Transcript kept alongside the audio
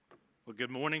Well, good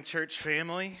morning, church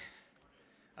family.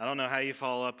 I don't know how you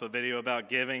follow up a video about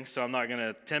giving, so I'm not going to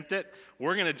attempt it.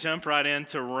 We're going to jump right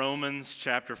into Romans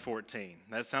chapter 14.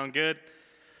 That sound good?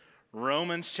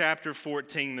 Romans chapter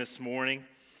 14 this morning.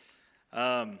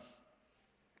 Paul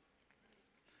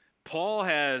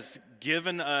has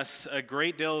given us a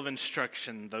great deal of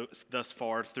instruction thus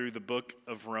far through the book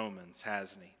of Romans,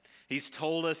 hasn't he? He's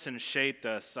told us and shaped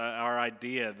us our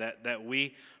idea that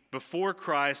we, before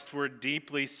Christ, were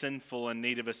deeply sinful in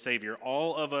need of a Savior.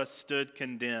 All of us stood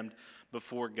condemned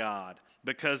before God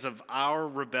because of our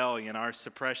rebellion, our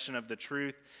suppression of the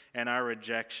truth, and our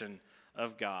rejection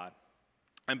of God.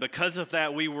 And because of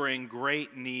that, we were in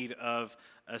great need of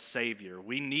a Savior.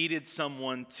 We needed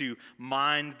someone to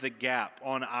mind the gap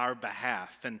on our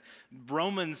behalf. And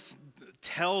Romans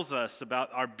tells us about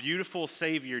our beautiful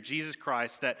Savior, Jesus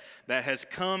Christ, that has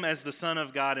come as the Son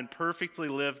of God and perfectly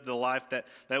lived the life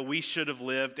that we should have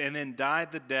lived, and then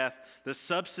died the death, the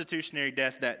substitutionary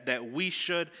death that we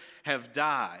should have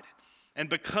died. And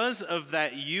because of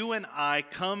that, you and I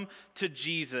come to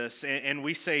Jesus and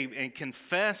we say and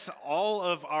confess all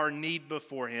of our need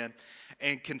before Him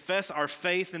and confess our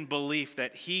faith and belief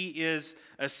that He is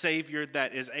a Savior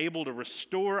that is able to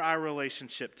restore our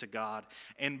relationship to God.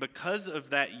 And because of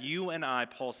that, you and I,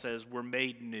 Paul says, were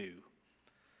made new.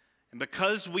 And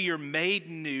because we are made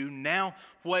new, now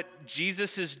what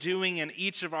Jesus is doing in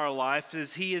each of our lives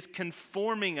is He is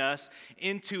conforming us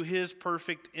into His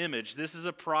perfect image. This is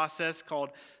a process called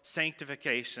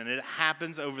sanctification. It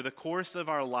happens over the course of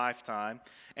our lifetime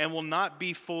and will not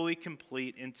be fully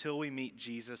complete until we meet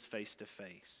Jesus face to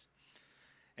face.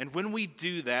 And when we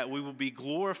do that, we will be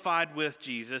glorified with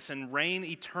Jesus and reign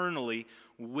eternally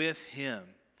with Him.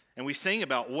 And we sing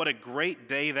about what a great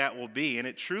day that will be, and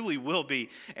it truly will be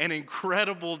an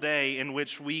incredible day in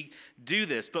which we do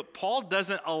this. But Paul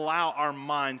doesn't allow our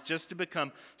minds just to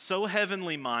become so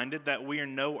heavenly minded that we are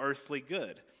no earthly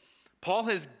good. Paul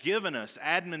has given us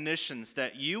admonitions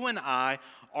that you and I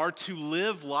are to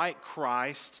live like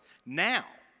Christ now.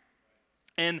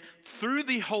 And through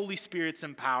the Holy Spirit's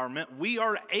empowerment, we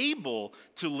are able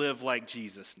to live like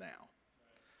Jesus now.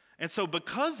 And so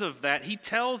because of that, he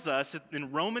tells us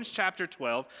in Romans chapter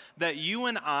 12 that you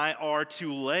and I are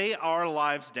to lay our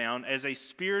lives down as a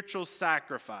spiritual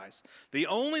sacrifice. The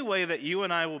only way that you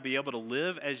and I will be able to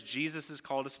live as Jesus has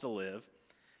called us to live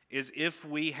is if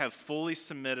we have fully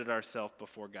submitted ourselves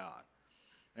before God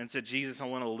and said, Jesus, I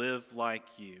want to live like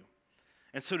you.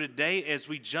 And so today, as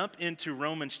we jump into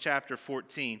Romans chapter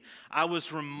 14, I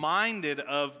was reminded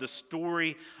of the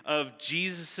story of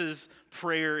Jesus'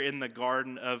 prayer in the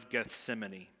Garden of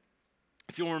Gethsemane.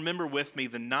 If you'll remember with me,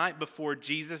 the night before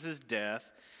Jesus' death,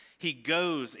 he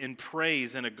goes and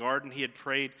prays in a garden he had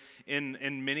prayed in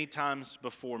many times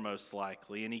before, most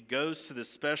likely. And he goes to this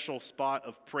special spot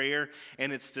of prayer,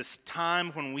 and it's this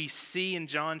time when we see in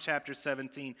John chapter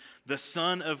 17 the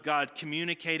Son of God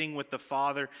communicating with the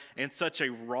Father in such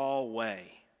a raw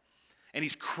way. And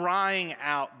he's crying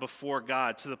out before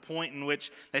God to the point in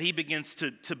which that he begins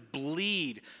to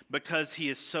bleed because he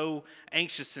is so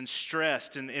anxious and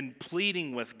stressed and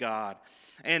pleading with God.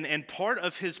 And part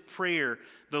of his prayer,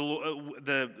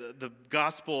 the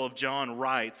Gospel of John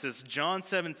writes, is John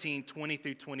 17, 20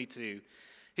 through 22.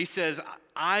 He says,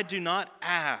 I do not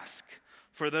ask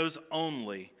for those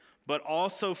only, but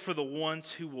also for the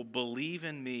ones who will believe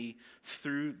in me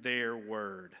through their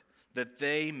word, that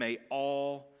they may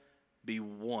all be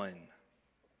one.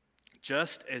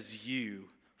 Just as you,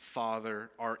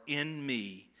 Father, are in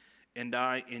me and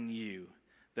I in you,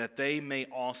 that they may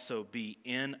also be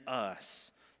in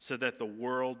us, so that the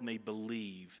world may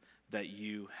believe that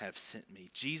you have sent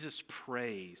me. Jesus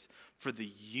prays for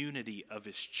the unity of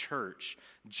his church,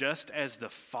 just as the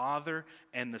Father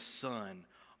and the Son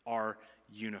are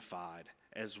unified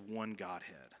as one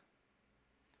Godhead.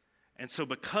 And so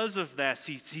because of that,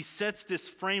 he sets this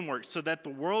framework so that the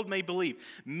world may believe,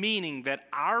 meaning that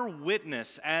our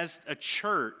witness as a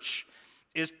church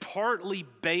is partly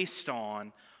based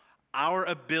on our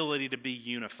ability to be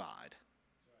unified.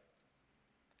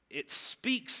 It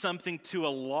speaks something to a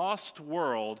lost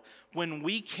world when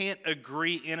we can't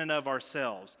agree in and of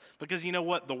ourselves. Because you know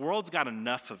what? The world's got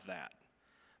enough of that.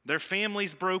 Their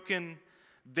family's broken.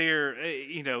 Their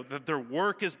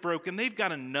work is broken. They've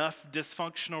got enough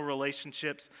dysfunctional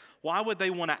relationships. Why would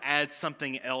they want to add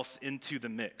something else into the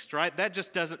mix, right? That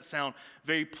just doesn't sound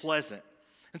very pleasant.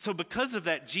 And so because of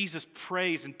that, Jesus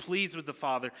prays and pleads with the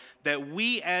Father that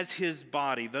we as his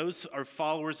body, those are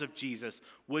followers of Jesus,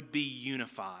 would be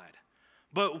unified.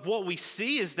 But what we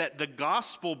see is that the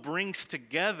gospel brings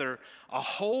together a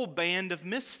whole band of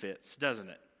misfits, doesn't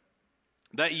it?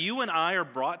 That you and I are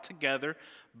brought together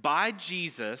by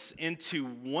Jesus into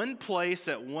one place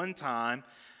at one time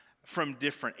from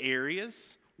different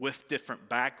areas, with different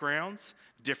backgrounds,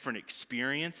 different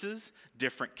experiences,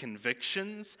 different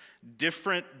convictions,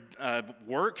 different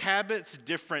work habits,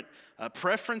 different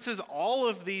preferences, all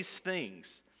of these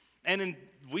things. And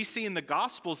we see in the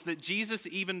Gospels that Jesus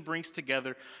even brings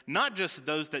together not just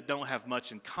those that don't have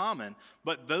much in common,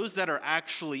 but those that are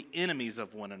actually enemies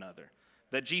of one another.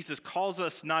 That Jesus calls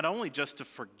us not only just to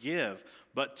forgive,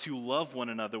 but to love one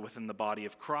another within the body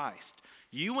of Christ.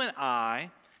 You and I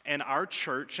and our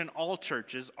church and all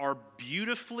churches are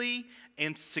beautifully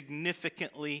and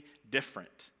significantly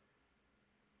different.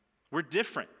 We're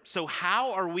different. So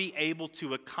how are we able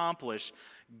to accomplish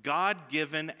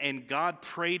God-given and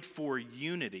God-prayed-for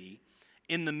unity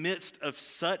in the midst of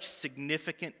such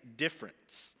significant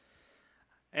difference?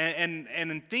 And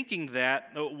in thinking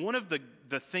that, one of the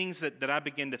things that I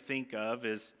begin to think of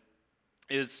is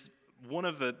one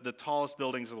of the tallest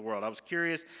buildings of the world. I was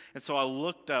curious, and so I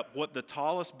looked up what the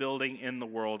tallest building in the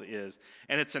world is.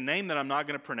 And it's a name that I'm not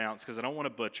going to pronounce because I don't want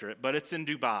to butcher it, but it's in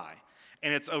Dubai.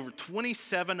 And it's over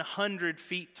 2,700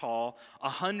 feet tall,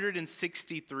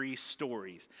 163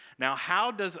 stories. Now, how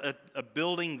does a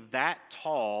building that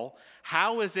tall,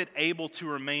 how is it able to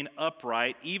remain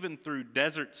upright even through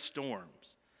desert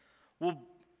storms? Well,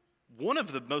 one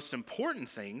of the most important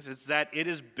things is that it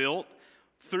is built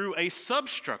through a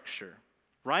substructure,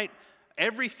 right?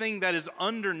 Everything that is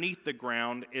underneath the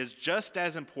ground is just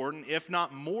as important, if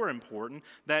not more important,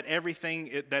 than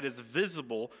everything that is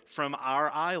visible from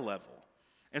our eye level.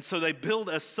 And so they build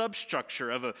a substructure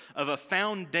of a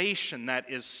foundation that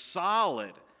is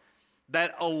solid,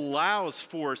 that allows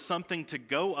for something to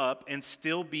go up and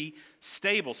still be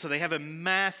stable. So they have a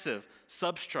massive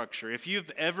substructure. If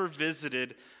you've ever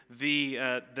visited the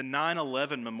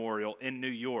 9/11 memorial in New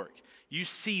York, you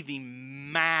see the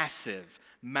massive,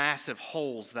 massive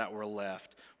holes that were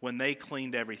left when they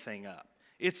cleaned everything up.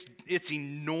 It's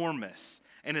enormous,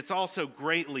 and it's also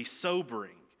greatly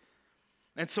sobering.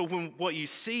 And so what you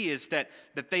see is that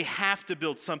they have to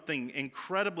build something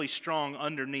incredibly strong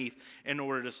underneath in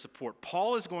order to support.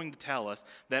 Paul is going to tell us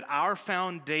that our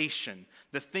foundation,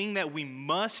 the thing that we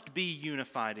must be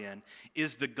unified in,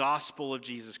 is the gospel of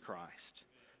Jesus Christ.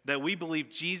 That we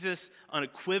believe Jesus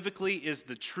unequivocally is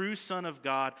the true Son of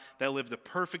God that lived the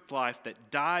perfect life, that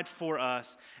died for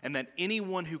us, and that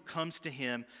anyone who comes to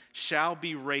him shall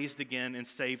be raised again and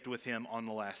saved with him on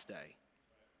the last day.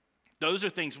 Those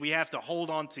are things we have to hold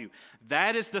on to.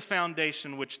 That is the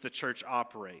foundation which the church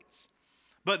operates.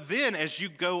 But then as you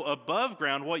go above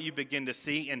ground, what you begin to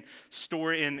see and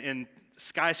store in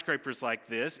skyscrapers like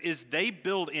this is they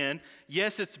build in,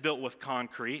 yes, it's built with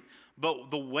concrete, but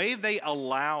the way they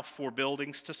allow for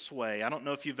buildings to sway, I don't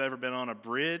know if you've ever been on a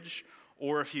bridge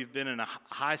or if you've been in a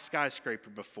high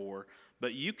skyscraper before,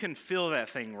 but you can feel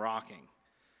that thing rocking.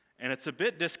 And it's a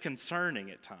bit disconcerting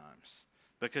at times.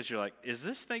 Because you're like, is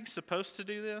this thing supposed to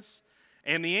do this?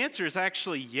 And the answer is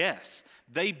actually yes.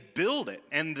 They build it,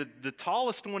 and the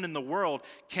tallest one in the world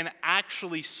can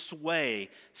actually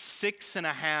sway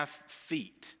 6.5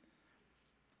 feet,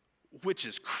 which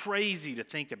is crazy to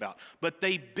think about. But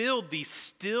they build these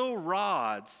steel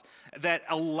rods that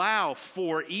allow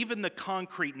for even the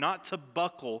concrete not to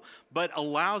buckle, but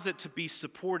allows it to be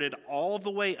supported all the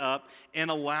way up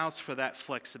and allows for that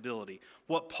flexibility.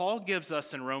 What Paul gives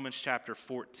us in Romans chapter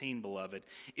 14, beloved,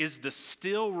 is the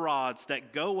steel rods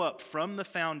that go up from the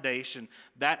foundation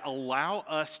that allow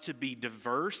us to be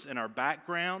diverse in our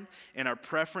background, in our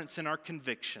preference, in our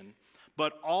conviction,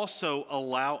 but also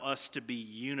allow us to be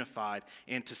unified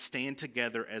and to stand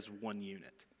together as one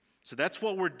unit. So that's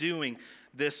what we're doing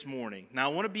this morning. Now,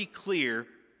 I want to be clear,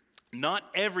 not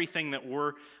everything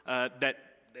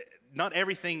not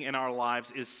everything in our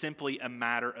lives is simply a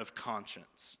matter of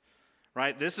conscience.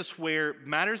 Right? This is where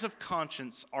matters of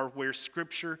conscience are where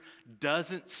Scripture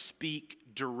doesn't speak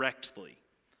directly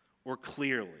or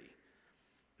clearly.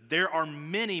 There are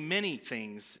many, many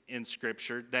things in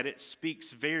Scripture that it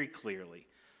speaks very clearly,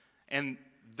 and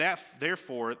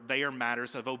therefore they are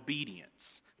matters of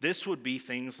obedience. This would be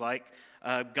things like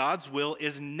God's will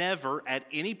is never, at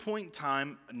any point in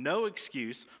time, no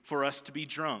excuse for us to be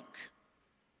drunk.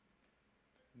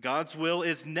 God's will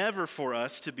is never for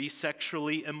us to be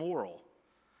sexually immoral.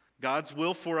 God's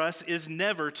will for us is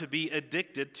never to be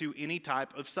addicted to any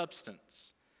type of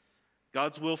substance.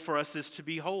 God's will for us is to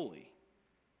be holy.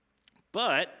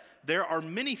 But there are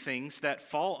many things that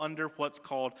fall under what's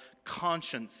called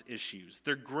conscience issues.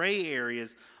 They're gray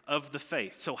areas of the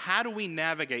faith. So how do we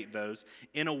navigate those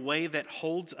in a way that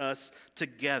holds us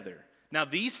together? Now,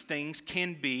 these things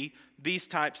can be these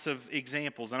types of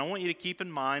examples, and I want you to keep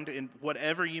in mind in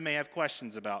whatever you may have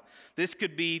questions about. This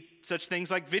could be such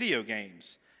things like video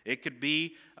games. It could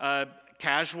be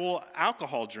casual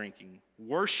alcohol drinking,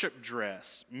 worship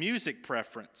dress, music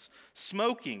preference,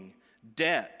 smoking,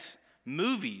 debt,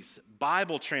 movies,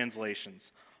 Bible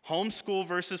translations, homeschool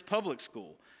versus public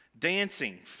school,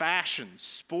 dancing, fashion,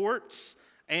 sports,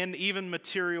 and even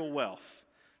material wealth.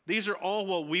 These are all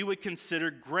what we would consider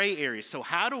gray areas. So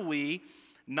how do we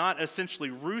not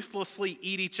essentially ruthlessly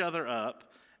eat each other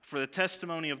up for the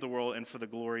testimony of the world and for the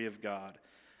glory of God?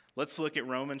 Let's look at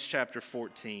Romans chapter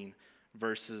 14,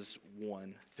 verses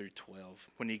 1 through 12.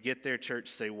 When you get there, church,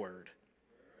 say word.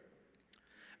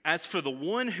 As for the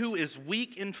one who is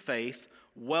weak in faith,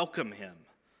 welcome him,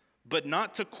 but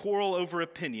not to quarrel over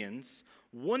opinions.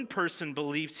 One person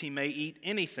believes he may eat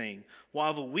anything,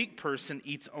 while the weak person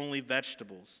eats only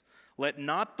vegetables. Let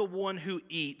not the one who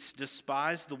eats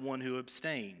despise the one who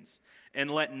abstains,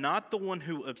 and let not the one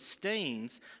who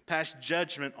abstains pass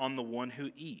judgment on the one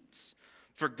who eats,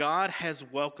 for God has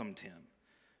welcomed him.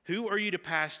 Who are you to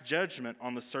pass judgment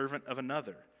on the servant of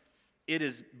another? It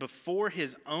is before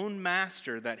his own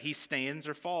master that he stands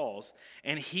or falls,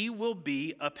 and he will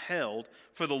be upheld,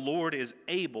 for the Lord is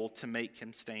able to make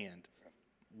him stand.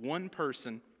 One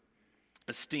person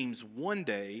esteems one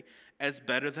day as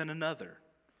better than another,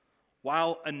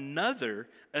 while another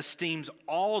esteems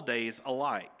all days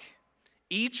alike.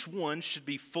 Each one should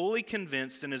be fully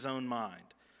convinced in his own mind.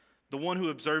 The one who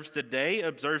observes the day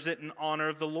observes it in honor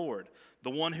of the Lord.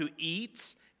 The one who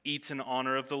eats in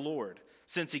honor of the Lord,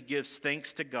 since he gives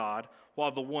thanks to God,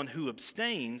 while the one who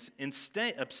abstains in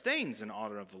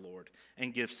honor of the Lord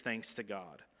and gives thanks to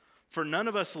God. For none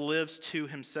of us lives to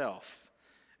himself,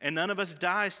 and none of us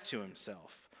dies to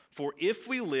himself. For if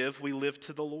we live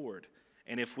to the Lord,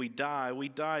 and if we die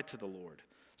to the Lord.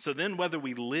 So then whether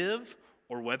we live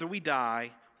or whether we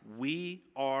die, we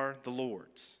are the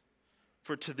Lord's.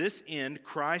 For to this end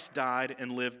Christ died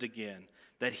and lived again,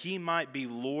 that he might be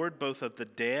Lord both of the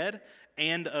dead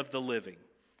and of the living.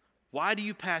 Why do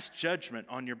you pass judgment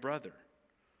on your brother?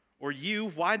 Or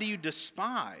you, why do you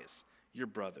despise your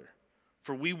brother?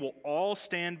 For we will all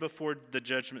stand before the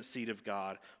judgment seat of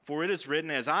God. For it is written,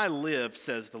 as I live,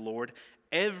 says the Lord,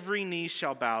 every knee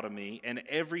shall bow to me, and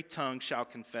every tongue shall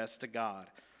confess to God.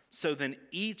 So then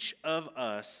each of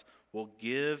us will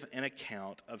give an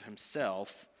account of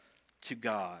himself to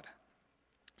God.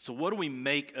 So what do we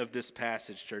make of this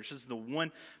passage, church? This is the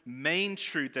one main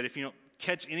truth that if you don't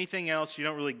catch anything else, you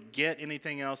don't really get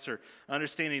anything else or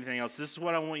understand anything else. This is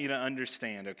what I want you to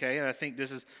understand, okay? And I think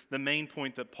this is the main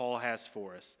point that Paul has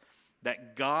for us,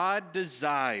 that God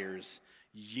desires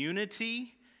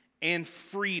unity and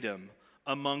freedom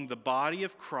among the body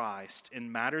of Christ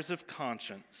in matters of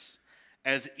conscience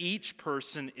as each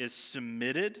person is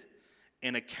submitted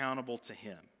and accountable to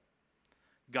him.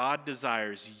 God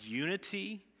desires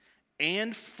unity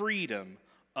and freedom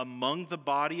among the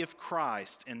body of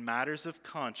Christ in matters of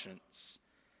conscience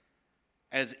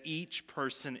as each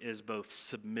person is both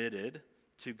submitted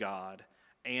to God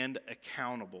and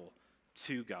accountable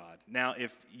to God. Now,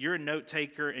 if you're a note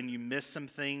taker and you miss some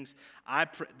things,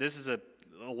 this is a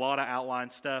lot of outline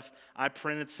stuff. I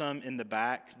printed some in the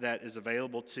back that is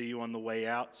available to you on the way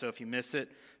out. So if you miss it,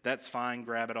 that's fine.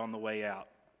 Grab it on the way out.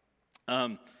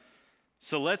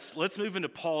 So let's move into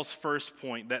Paul's first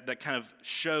point that kind of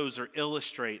shows or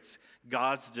illustrates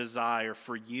God's desire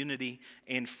for unity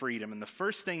and freedom. And the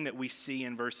first thing that we see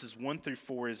in verses 1 through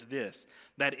 4 is this,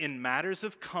 that in matters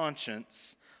of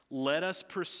conscience, let us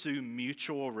pursue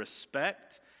mutual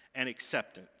respect and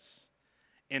acceptance.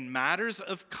 In matters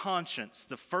of conscience,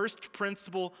 the first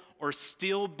principle or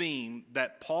steel beam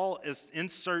that Paul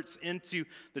inserts into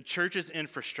the church's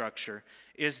infrastructure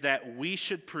is that we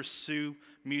should pursue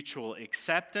mutual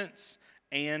acceptance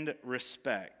and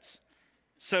respect.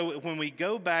 So when we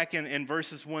go back in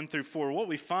verses 1 through 4, what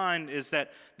we find is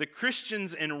that the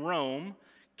Christians in Rome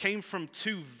came from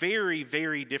two very,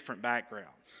 very different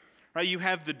backgrounds. Right? You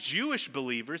have the Jewish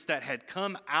believers that had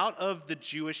come out of the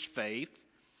Jewish faith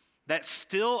that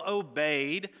still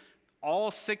obeyed all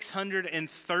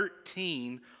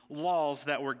 613 laws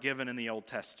that were given in the Old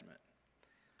Testament.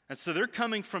 And so they're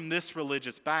coming from this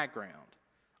religious background.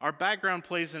 Our background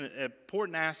plays an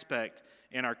important aspect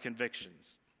in our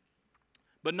convictions.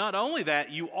 But not only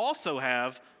that, you also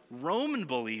have Roman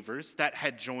believers that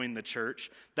had joined the church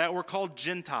that were called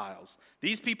Gentiles.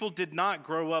 These people did not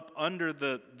grow up under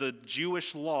the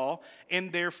Jewish law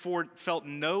and therefore felt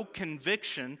no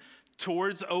conviction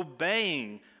towards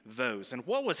obeying those. And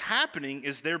what was happening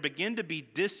is there began to be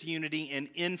disunity and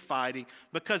infighting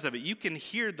because of it. You can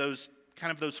hear those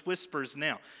kind of those whispers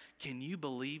now. Can you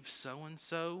believe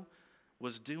so-and-so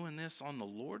was doing this on the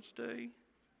Lord's Day?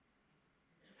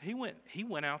 He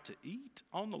went out to eat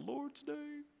on the Lord's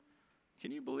Day.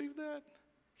 Can you believe that?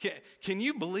 Can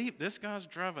you believe this guy's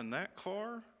driving that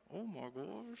car? Oh my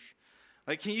gosh.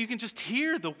 Like you can just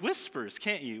hear the whispers,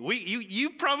 can't you?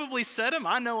 You probably said them.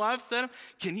 I know I've said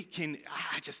them.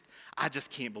 I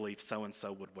just can't believe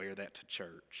so-and-so would wear that to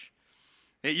church.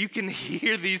 You can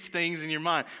hear these things in your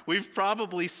mind. We've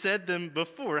probably said them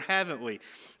before, haven't we?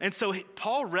 And so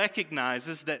Paul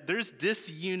recognizes that there's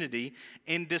disunity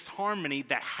and disharmony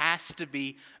that has to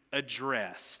be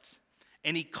addressed.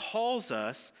 And he calls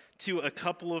us to a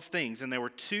couple of things. And there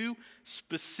were two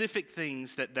specific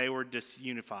things that they were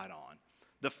disunified on.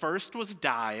 The first was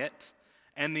diet,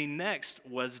 and the next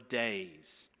was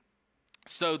days.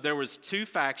 So there was two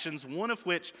factions, one of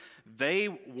which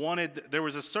there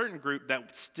was a certain group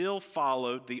that still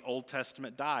followed the Old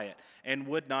Testament diet and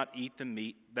would not eat the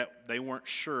meat that they weren't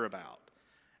sure about.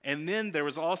 And then there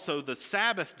was also the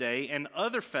Sabbath day and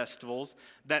other festivals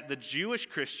that the Jewish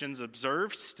Christians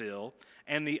observed still,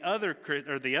 and the other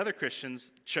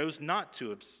Christians chose not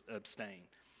to abstain.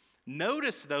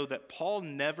 Notice, though, that Paul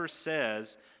never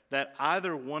says that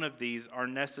either one of these are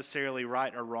necessarily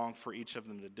right or wrong for each of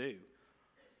them to do.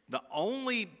 The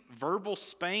only verbal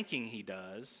spanking he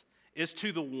does is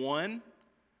to the one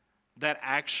that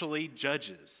actually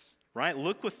judges, right?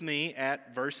 Look with me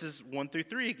at verses 1 through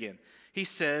 3 again. He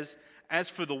says, as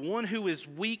for the one who is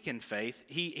weak in faith,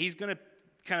 he's going to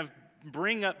kind of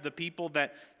bring up the people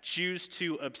that choose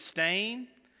to abstain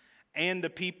and the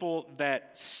people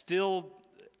that still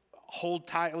hold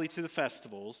tightly to the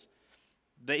festivals,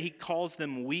 that he calls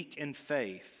them weak in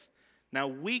faith. Now,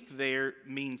 weak there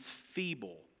means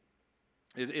feeble.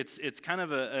 It's kind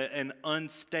of an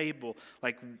unstable,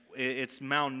 like it's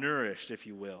malnourished, if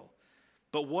you will.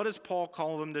 But what does Paul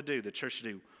call them to do, the church to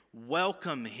do?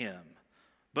 Welcome him,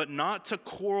 but not to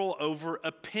quarrel over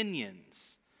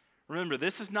opinions. Remember,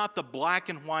 this is not the black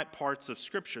and white parts of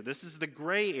Scripture. This is the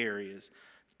gray areas.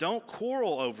 Don't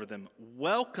quarrel over them.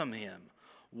 Welcome him.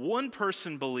 One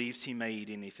person believes he may eat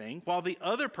anything, while the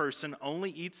other person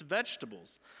only eats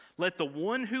vegetables. Let the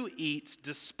one who eats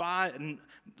the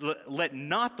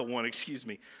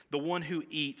one who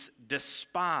eats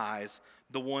despise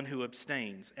the one who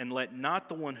abstains, and let not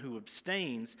the one who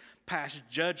abstains pass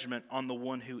judgment on the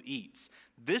one who eats.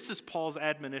 This is Paul's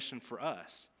admonition for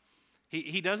us.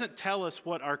 He doesn't tell us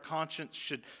what our conscience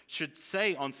should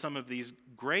say on some of these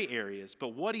gray areas, but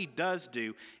what he does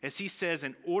do is he says,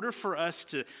 in order for us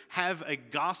to have a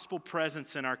gospel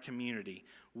presence in our community,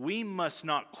 we must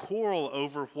not quarrel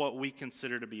over what we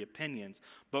consider to be opinions,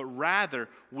 but rather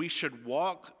we should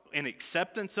walk in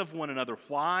acceptance of one another.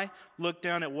 Why? Look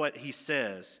down at what he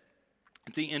says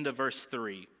at the end of verse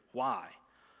 3. Why?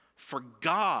 For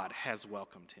God has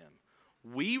welcomed him.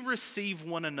 We receive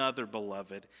one another,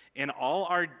 beloved, in all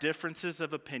our differences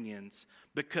of opinions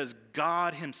because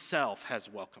God himself has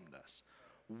welcomed us.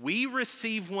 We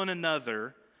receive one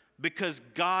another because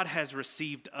God has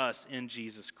received us in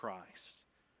Jesus Christ.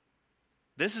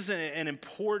 This is an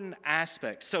important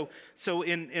aspect. So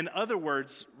in other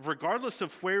words, regardless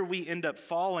of where we end up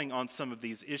falling on some of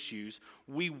these issues,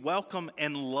 we welcome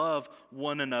and love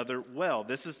one another well.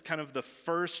 This is kind of the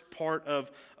first part of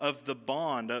the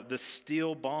bond, of the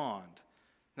steel bond.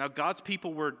 Now, God's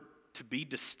people were to be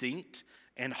distinct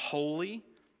and holy,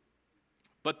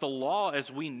 but the law,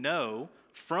 as we know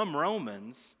from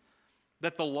Romans,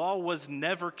 that the law was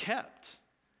never kept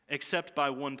except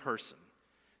by one person.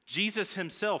 Jesus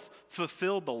himself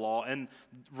fulfilled the law, and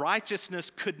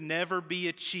righteousness could never be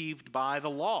achieved by the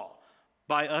law,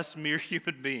 by us mere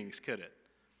human beings, could it?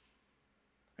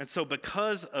 And so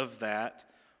because of that,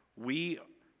 we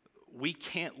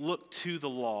can't look to the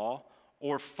law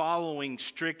or following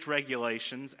strict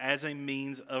regulations as a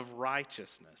means of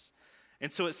righteousness. And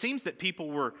so it seems that people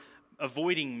were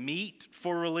avoiding meat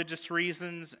for religious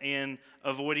reasons and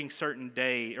avoiding certain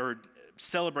day or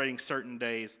celebrating certain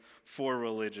days for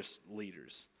religious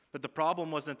leaders. But the problem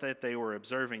wasn't that they were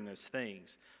observing those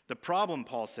things. The problem,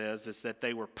 Paul says, is that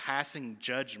they were passing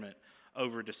judgment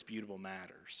over disputable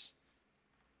matters.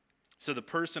 So the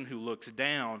person who looks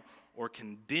down or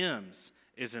condemns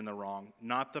is in the wrong,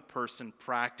 not the person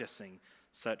practicing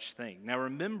such thing. Now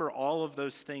remember all of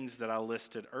those things that I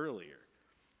listed earlier.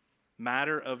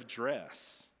 Matter of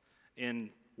dress in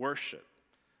worship,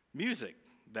 music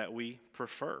that we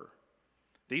prefer.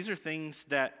 These are things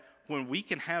that when we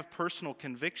can have personal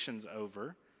convictions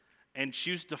over and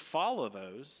choose to follow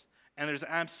those, and there's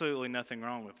absolutely nothing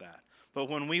wrong with that. But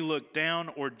when we look down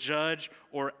or judge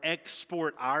or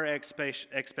export our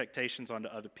expectations onto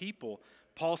other people,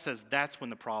 Paul says that's when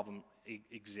the problem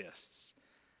exists.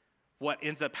 What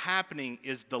ends up happening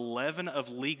is the leaven of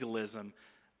legalism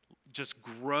just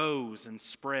grows and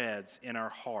spreads in our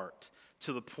heart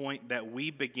to the point that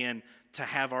we begin to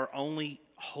have our only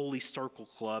holy circle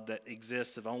club that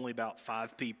exists of only about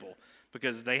 5 people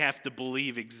because they have to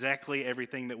believe exactly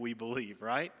everything that we believe,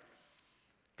 right?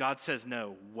 God says,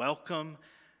 no, welcome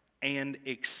and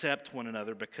accept one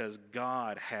another because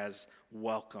God has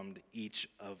welcomed each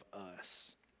of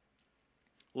us.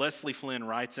 Leslie Flynn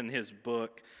writes in his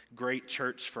book, Great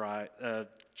Church Fights,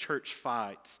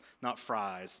 not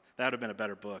Fries. That would have been a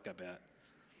better book, I bet.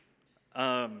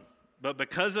 But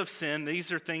because of sin,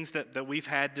 these are things that we've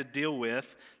had to deal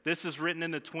with. This is written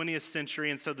in the 20th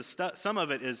century, and so some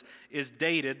of it is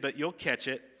dated, but you'll catch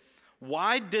it.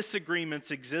 Wide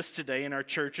disagreements exist today in our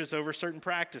churches over certain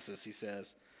practices, he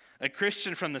says. A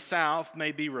Christian from the South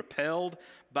may be repelled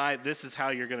by, this is how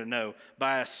you're going to know,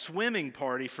 by a swimming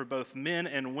party for both men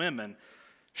and women.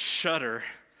 Shudder.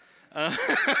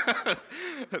 The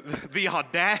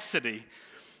audacity.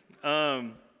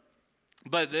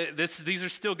 But these are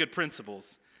still good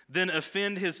principles. Then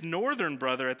offend his northern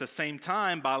brother at the same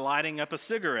time by lighting up a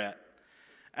cigarette.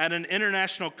 At an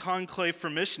international conclave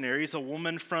for missionaries, a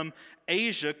woman from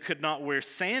Asia could not wear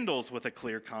sandals with a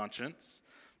clear conscience.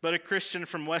 But a Christian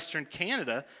from Western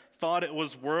Canada thought it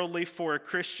was worldly for a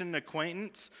Christian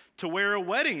acquaintance to wear a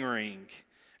wedding ring.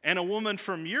 And a woman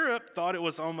from Europe thought it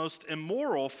was almost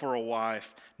immoral for a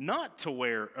wife not to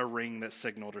wear a ring that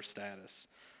signaled her status.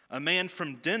 A man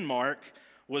from Denmark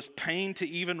was pained to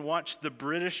even watch the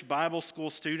British Bible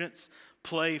school students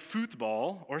play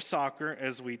football, or soccer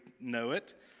as we know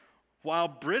it, while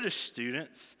British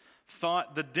students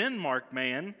thought the Denmark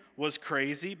man was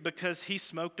crazy because he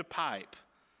smoked a pipe.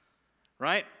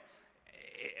 Right?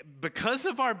 Because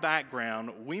of our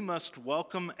background, we must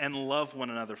welcome and love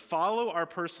one another, follow our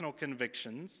personal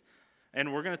convictions,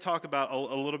 and we're going to talk about a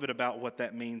little bit about what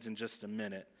that means in just a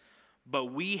minute. But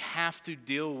we have to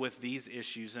deal with these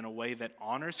issues in a way that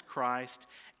honors Christ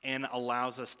and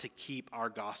allows us to keep our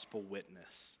gospel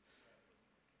witness.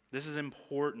 This is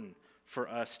important for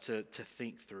us to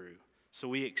think through. So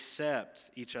we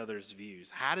accept each other's views.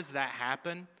 How does that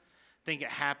happen? I think it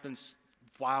happens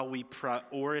while we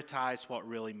prioritize what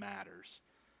really matters.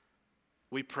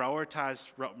 We prioritize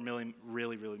what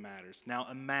really matters. Now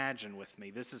imagine with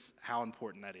me, this is how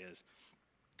important that is.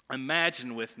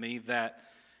 Imagine with me that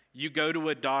you go to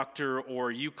a doctor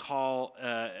or you call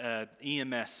an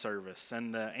EMS service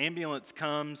and the ambulance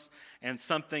comes and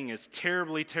something is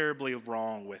terribly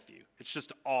wrong with you. It's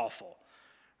just awful,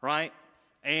 right?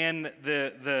 And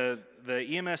the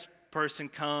EMS person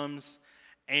comes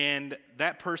and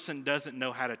that person doesn't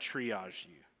know how to triage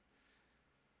you.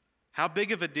 How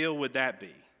big of a deal would that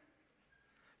be?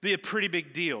 Be a pretty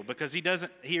big deal because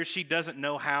he or she doesn't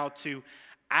know how to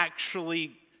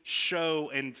actually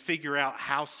show and figure out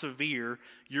how severe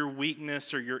your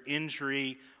weakness or your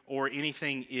injury or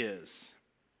anything is.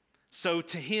 So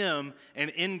to him,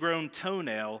 an ingrown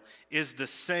toenail is the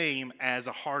same as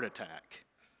a heart attack.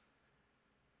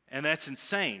 And that's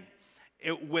insane.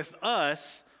 With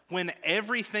us, when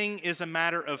everything is a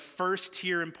matter of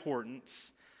first-tier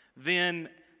importance, then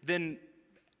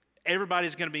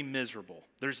everybody's going to be miserable.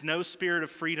 There's no spirit of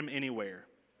freedom anywhere.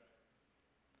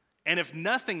 And if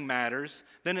nothing matters,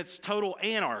 then it's total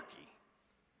anarchy.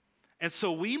 And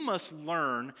so we must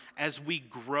learn as we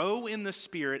grow in the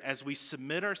Spirit, as we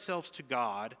submit ourselves to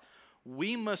God,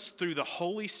 we must, through the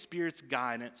Holy Spirit's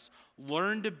guidance,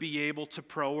 learn to be able to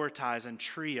prioritize and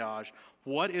triage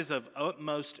what is of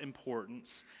utmost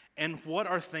importance and what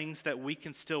are things that we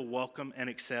can still welcome and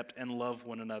accept and love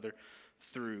one another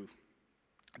through.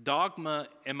 Dogma,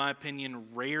 in my opinion,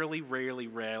 rarely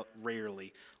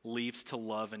leads to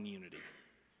love and unity.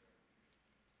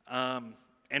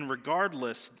 And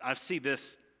regardless, I see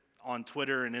this on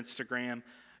Twitter and Instagram,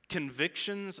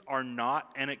 convictions are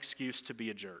not an excuse to be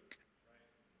a jerk,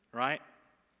 right?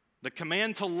 The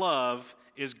command to love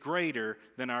is greater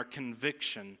than our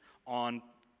conviction on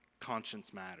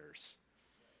conscience matters.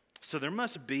 So there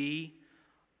must be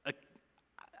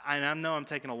and I know I'm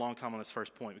taking a long time on this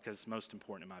first point because it's most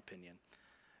important in my opinion.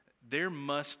 There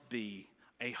must be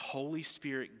a Holy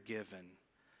Spirit given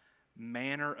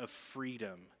manner of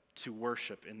freedom to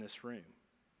worship in this room.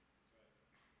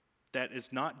 That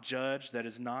is not judged, that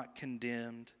is not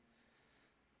condemned,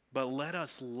 but let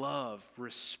us love,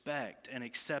 respect, and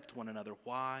accept one another.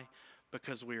 Why?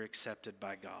 Because we are accepted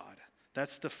by God.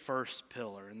 That's the first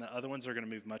pillar, and the other ones are going to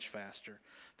move much faster.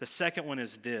 The second one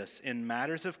is this: in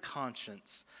matters of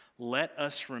conscience, let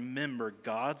us remember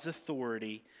God's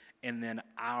authority and then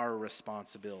our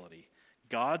responsibility.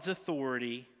 God's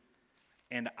authority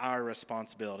and our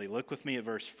responsibility. Look with me at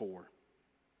verse 4.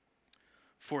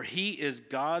 For he is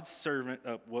God's servant.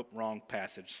 Wrong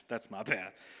passage. That's my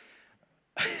bad.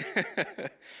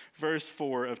 Verse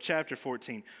 4 of chapter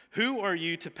 14. Who are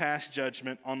you to pass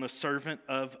judgment on the servant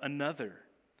of another?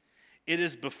 It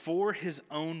is before his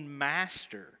own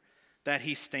master that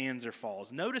he stands or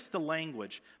falls. Notice the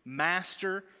language,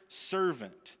 master,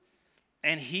 servant.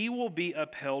 And he will be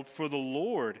upheld, for the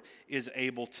Lord is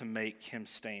able to make him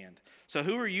stand. So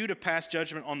who are you to pass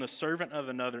judgment on the servant of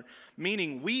another?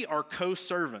 Meaning we are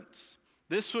co-servants.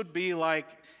 This would be like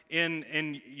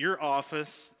in your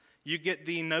office, you get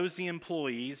the nosy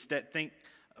employees that think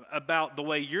about the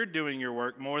way you're doing your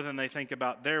work more than they think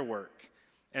about their work.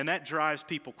 And that drives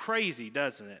people crazy,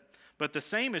 doesn't it? But the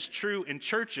same is true in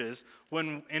churches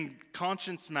when in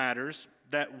conscience matters,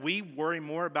 that we worry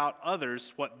more about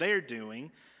others, what they're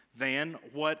doing, than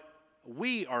what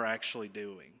we are actually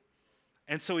doing.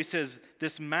 And so he says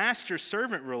this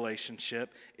master-servant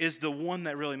relationship is the one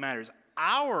that really matters.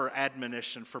 Our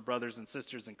admonition for brothers and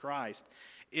sisters in Christ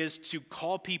is to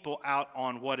call people out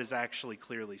on what is actually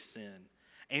clearly sin,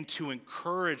 and to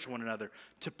encourage one another,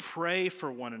 to pray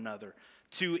for one another,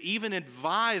 to even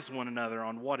advise one another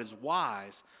on what is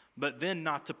wise, but then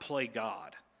not to play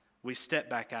God. We step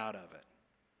back out of it.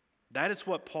 That is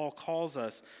what Paul calls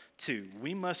us to.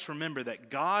 We must remember that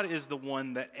God is the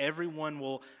one that everyone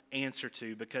will answer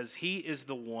to, because he is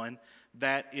the one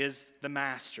that is the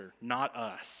master, not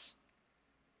us.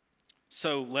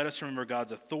 So let us remember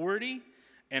God's authority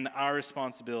and our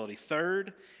responsibility.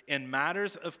 Third, in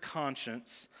matters of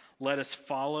conscience, let us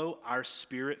follow our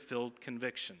spirit-filled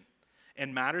conviction.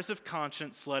 In matters of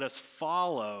conscience, let us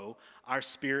follow our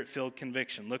spirit-filled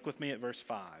conviction. Look with me at verse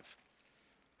 5.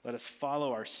 Let us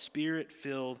follow our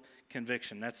spirit-filled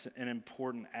conviction. That's an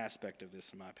important aspect of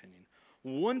this, in my opinion.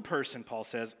 One person, Paul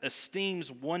says,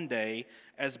 esteems one day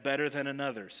as better than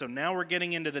another. So now we're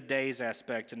getting into the days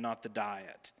aspect and not the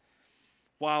diet.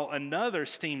 While another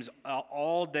esteems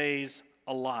all days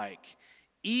alike.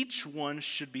 Each one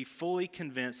should be fully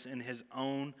convinced in his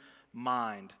own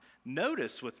mind.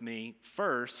 Notice with me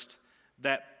first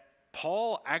that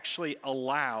Paul actually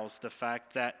allows the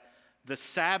fact that the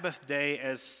Sabbath day,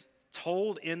 as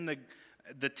told in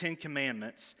the Ten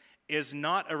Commandments, is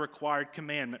not a required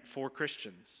commandment for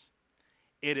Christians.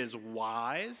 It is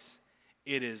wise.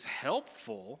 It is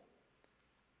helpful.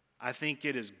 I think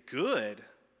it is good,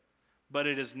 but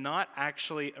it is not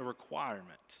actually a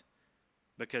requirement,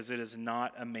 because it is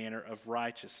not a manner of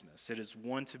righteousness. It is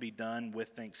one to be done with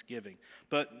thanksgiving.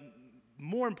 But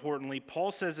more importantly,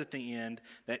 Paul says at the end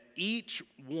that each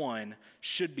one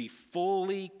should be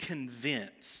fully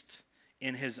convinced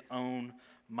in his own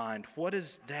mind. What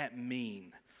does that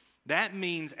mean? That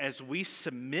means as we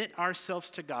submit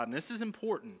ourselves to God, and this is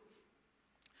important,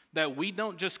 that we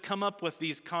don't just come up with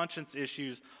these conscience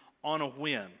issues on a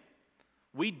whim.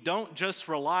 We don't just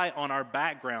rely on our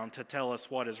background to tell us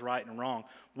what is right and wrong.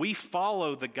 We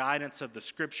follow the guidance of the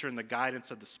Scripture and the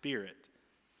guidance of the Spirit.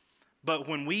 But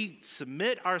when we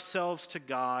submit ourselves to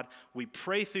God, we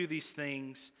pray through these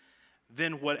things,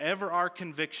 then whatever our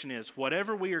conviction is,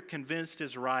 whatever we are convinced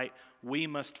is right, we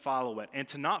must follow it. And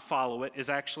to not follow it is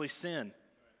actually sin.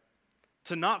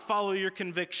 To not follow your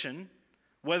conviction,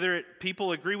 whether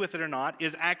people agree with it or not,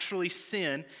 is actually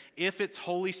sin if it's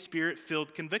Holy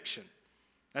Spirit-filled conviction.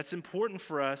 That's important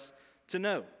for us to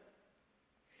know.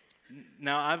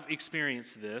 Now, I've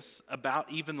experienced this about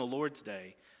even the Lord's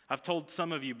Day. I've told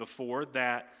some of you before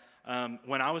that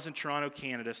when I was in Toronto,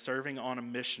 Canada, serving on a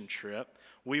mission trip,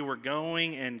 we were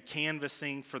going and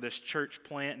canvassing for this church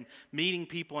plant and meeting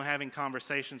people and having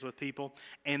conversations with people.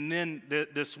 And then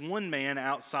this one man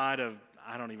outside of,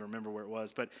 I don't even remember where it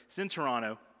was, but it's in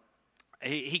Toronto.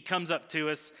 He comes up to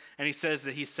us and he says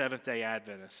that he's Seventh-day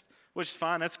Adventist, which is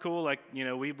fine. That's cool. Like, you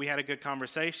know, we had a good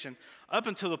conversation up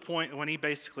until the point when he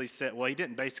basically said, well, he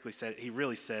didn't basically say it, he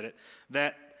really said it,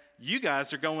 that you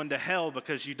guys are going to hell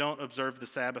because you don't observe the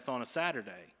Sabbath on a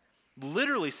Saturday.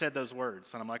 Literally said those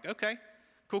words. And I'm like, okay,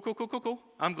 cool.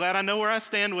 I'm glad I know where I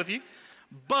stand with you.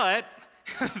 But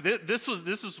this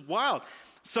was wild.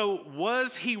 So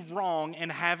was he wrong in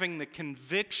having the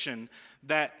conviction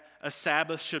that a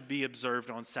Sabbath should be observed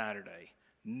on Saturday?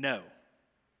 No,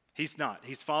 he's not.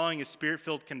 He's following his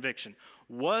Spirit-filled conviction.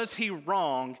 Was he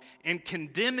wrong in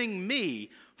condemning me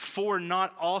for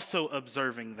not also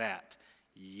observing that?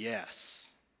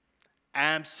 Yes,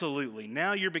 absolutely.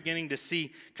 Now you're beginning to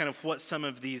see kind of what some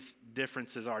of these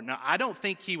differences are. Now, I don't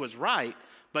think he was right,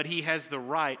 but he has the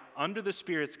right, under the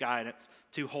Spirit's guidance,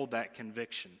 to hold that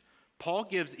conviction. Paul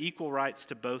gives equal rights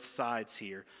to both sides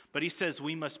here, but he says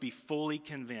we must be fully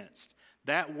convinced.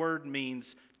 That word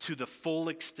means to the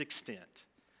fullest extent,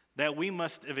 that we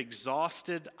must have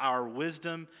exhausted our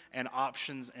wisdom and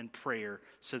options and prayer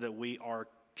so that we are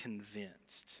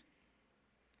convinced.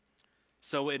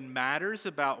 So in matters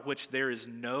about which there is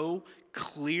no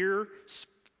clear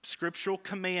scriptural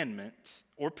commandment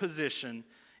or position,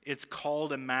 it's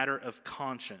called a matter of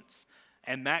conscience.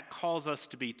 And that calls us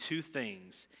to be two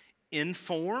things: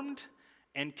 informed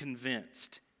and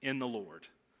convinced in the Lord.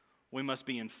 We must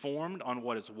be informed on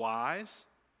what is wise.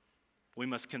 We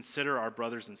must consider our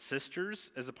brothers and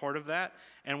sisters as a part of that.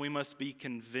 And we must be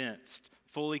convinced,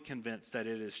 fully convinced, that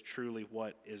it is truly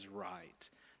what is right.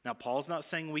 Now, Paul's not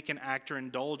saying we can act or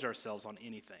indulge ourselves on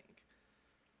anything.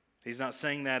 He's not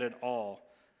saying that at all.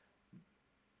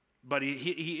 But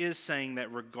he is saying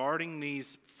that regarding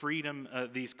these freedom,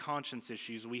 these conscience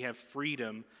issues, we have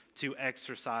freedom to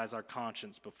exercise our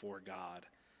conscience before God.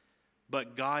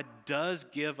 But God does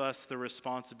give us the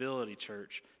responsibility,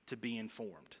 church, to be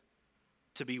informed,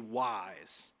 to be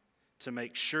wise, to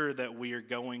make sure that we are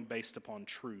going based upon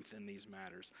truth in these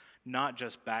matters, not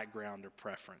just background or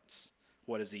preference,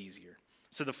 what is easier.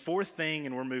 So the fourth thing,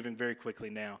 and we're moving very quickly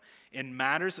now, in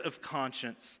matters of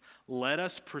conscience, let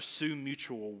us pursue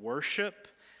mutual worship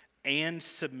and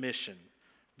submission.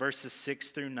 Verses 6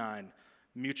 through 9,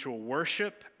 mutual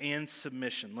worship and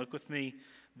submission. Look with me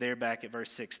there back at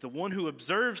verse 6. The one who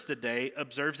observes the day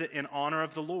observes it in honor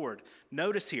of the Lord.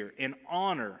 Notice here, in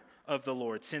honor of the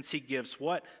Lord, since he gives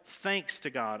what? Thanks to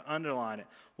God. Underline it.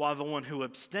 While the one who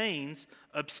abstains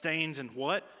in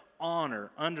what? Honor,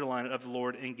 underline it, of the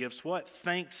Lord, and gives what?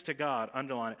 Thanks to God,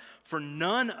 underline it. For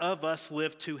none of us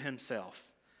live to himself,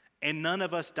 and none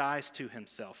of us dies to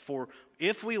himself. For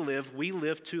if we live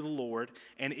to the Lord,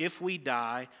 and if we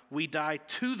die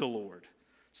to the Lord.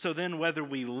 So then whether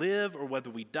we live or whether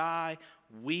we die,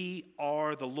 we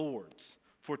are the Lord's.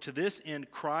 For to this end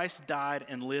Christ died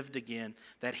and lived again,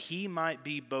 that he might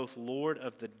be both Lord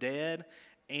of the dead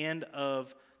and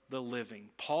of the living.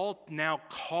 Paul now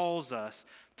calls us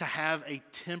to have a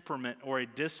temperament or a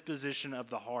disposition of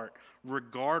the heart,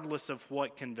 regardless of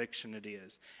what conviction it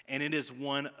is. And it is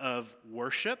one of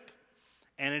worship,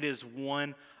 and it is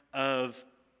one of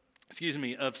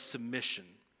submission.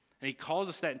 And he calls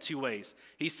us that in two ways.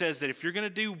 He says that if you're going to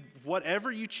do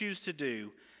whatever you choose to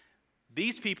do,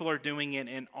 these people are doing it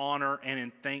in honor and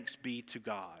in thanks be to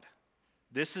God.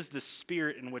 This is the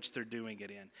spirit in which they're doing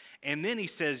it in. And then he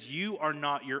says, you are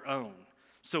not your own.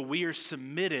 So we are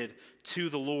submitted to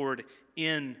the Lord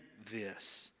in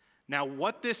this. Now,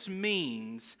 what this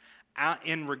means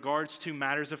in regards to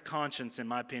matters of conscience, in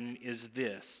my opinion, is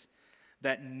this: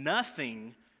 that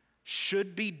nothing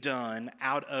should be done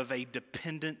out of a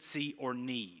dependency or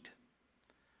need,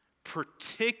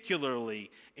 particularly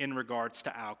in regards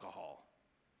to alcohol.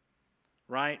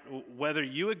 Right? Whether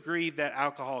you agree that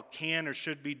alcohol can or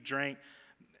should be drank,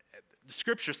 the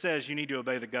scripture says you need to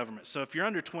obey the government. So if you're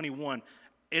under 21,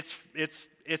 it's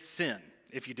sin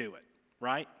if you do it,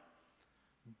 right?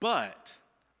 But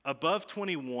above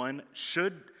 21,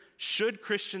 should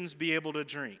Christians be able to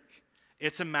drink?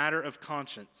 It's a matter of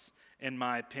conscience, in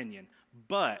my opinion.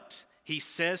 But he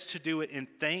says to do it in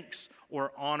thanks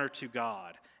or honor to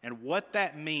God. And what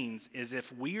that means is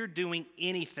if we are doing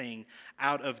anything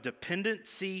out of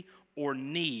dependency or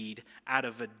need, out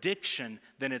of addiction,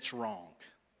 then it's wrong,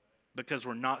 because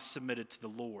we're not submitted to the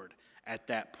Lord at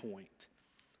that point.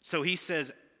 So he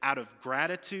says out of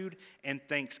gratitude and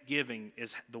thanksgiving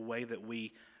is the way that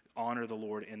we honor the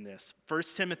Lord in this. 1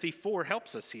 Timothy 4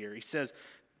 helps us here.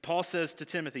 Paul says to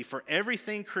Timothy, for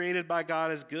everything created by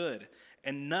God is good,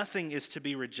 and nothing is to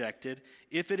be rejected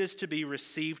if it is to be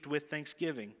received with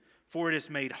thanksgiving. For it is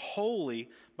made holy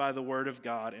by the word of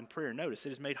God and prayer. Notice,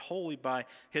 it is made holy by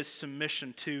his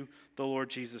submission to the Lord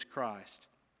Jesus Christ.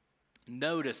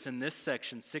 Notice in this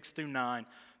section, 6 through 9,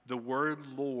 the word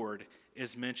Lord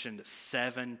is mentioned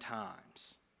 7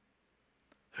 times.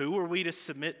 Who are we to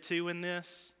submit to in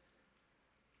this?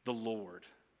 The Lord.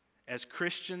 As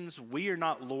Christians, we are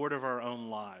not Lord of our own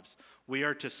lives. We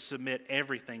are to submit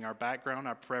everything, our background,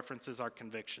 our preferences, our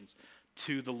convictions,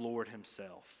 to the Lord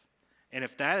himself. And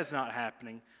if that is not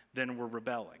happening, then we're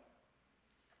rebelling.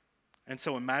 And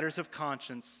so in matters of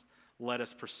conscience, let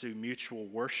us pursue mutual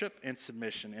worship and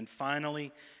submission. And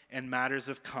finally, in matters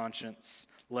of conscience,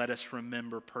 let us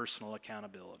remember personal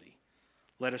accountability.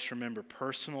 Let us remember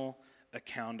personal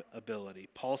accountability.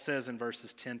 Paul says in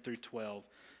verses 10 through 12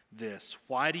 this: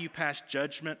 why do you pass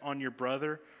judgment on your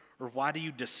brother? Or why do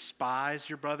you despise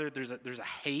your brother? There's a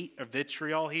hate, a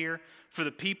vitriol here for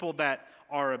the people that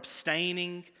are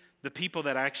abstaining, the people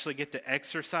that actually get to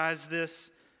exercise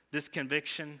this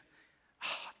conviction.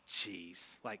 Oh,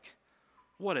 geez. Like,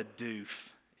 what a doof.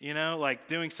 Like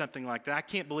doing something like that. I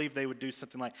can't believe they would do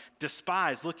something like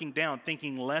despise, looking down,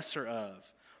 thinking lesser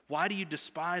of. Why do you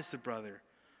despise the brother?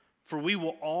 For we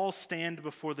will all stand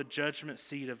before the judgment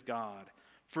seat of God.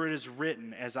 For it is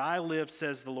written, as I live,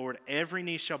 says the Lord, every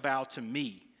knee shall bow to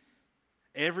me.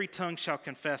 Every tongue shall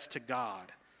confess to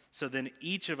God. So then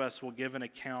each of us will give an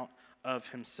account of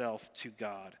himself to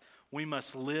God. We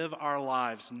must live our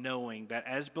lives knowing that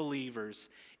as believers,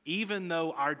 even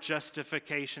though our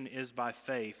justification is by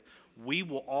faith, we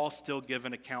will all still give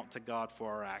an account to God for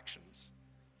our actions.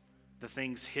 The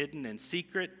things hidden in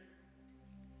secret,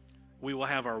 we will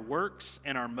have our works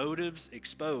and our motives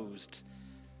exposed.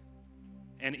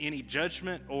 And any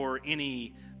judgment or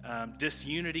any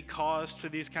disunity caused for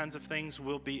these kinds of things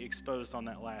will be exposed on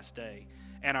that last day.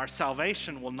 And our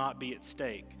salvation will not be at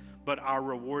stake, but our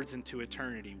rewards into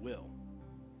eternity will.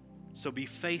 So be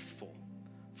faithful.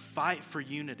 Fight for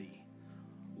unity.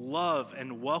 Love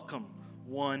and welcome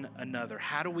one another.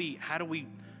 How do we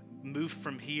move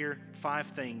from here? 5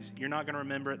 things. You're not going to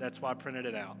remember it. That's why I printed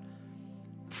it out.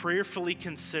 Prayerfully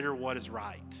consider what is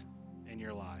right in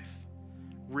your life.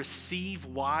 Receive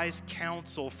wise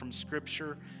counsel from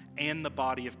Scripture and the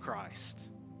body of Christ.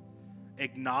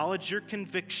 Acknowledge your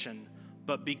conviction,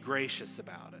 but be gracious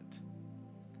about it.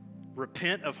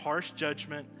 Repent of harsh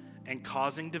judgment and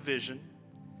causing division,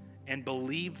 and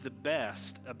believe the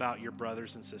best about your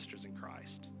brothers and sisters in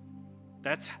Christ.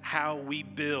 That's how we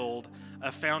build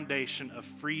a foundation of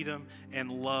freedom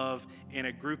and love in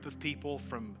a group of people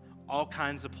from all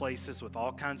kinds of places with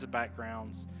all kinds of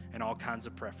backgrounds and all kinds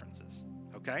of preferences.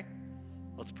 Okay?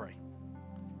 Let's pray.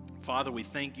 Father, we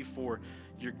thank you for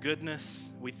your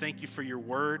goodness. We thank you for your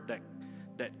word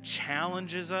that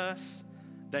challenges us,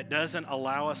 that doesn't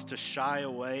allow us to shy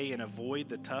away and avoid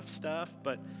the tough stuff,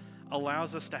 but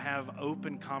allows us to have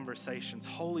open conversations.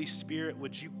 Holy Spirit,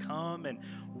 would you come and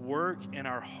work in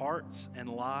our hearts and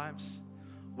lives?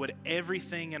 Would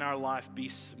everything in our life be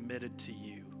submitted to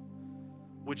you?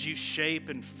 Would you shape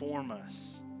and form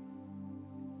us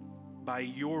by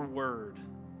your word,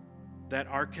 that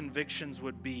our convictions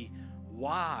would be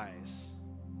wise?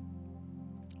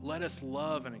 Let us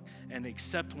love and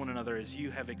accept one another as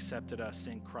you have accepted us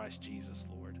in Christ Jesus,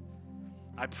 Lord.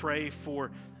 I pray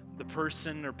for the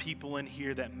person or people in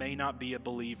here that may not be a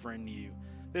believer in you.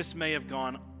 This may have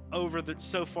gone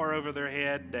so far over their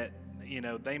head that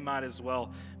they might as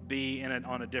well be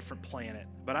on a different planet.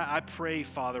 But I pray,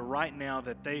 Father, right now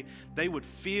that they would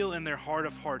feel in their heart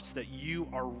of hearts that you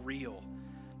are real,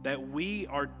 that we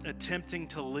are attempting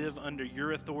to live under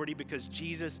your authority because,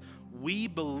 Jesus, we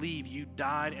believe you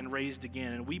died and raised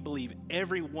again, and we believe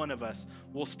every one of us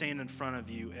will stand in front of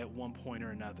you at one point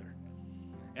or another.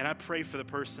 And I pray for the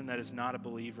person that is not a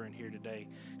believer in here today.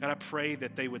 God, I pray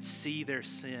that they would see their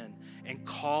sin and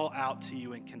call out to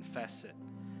you and confess it,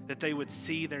 that they would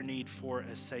see their need for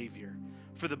a Savior.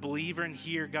 For the believer in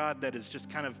here, God, that is just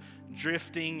kind of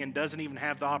drifting and doesn't even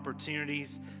have the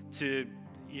opportunities to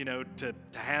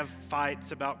have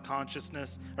fights about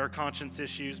consciousness or conscience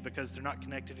issues because they're not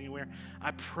connected anywhere.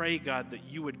 I pray, God, that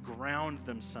you would ground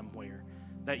them somewhere,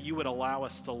 that you would allow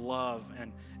us to love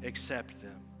and accept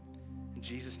them. In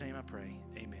Jesus' name I pray,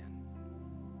 amen.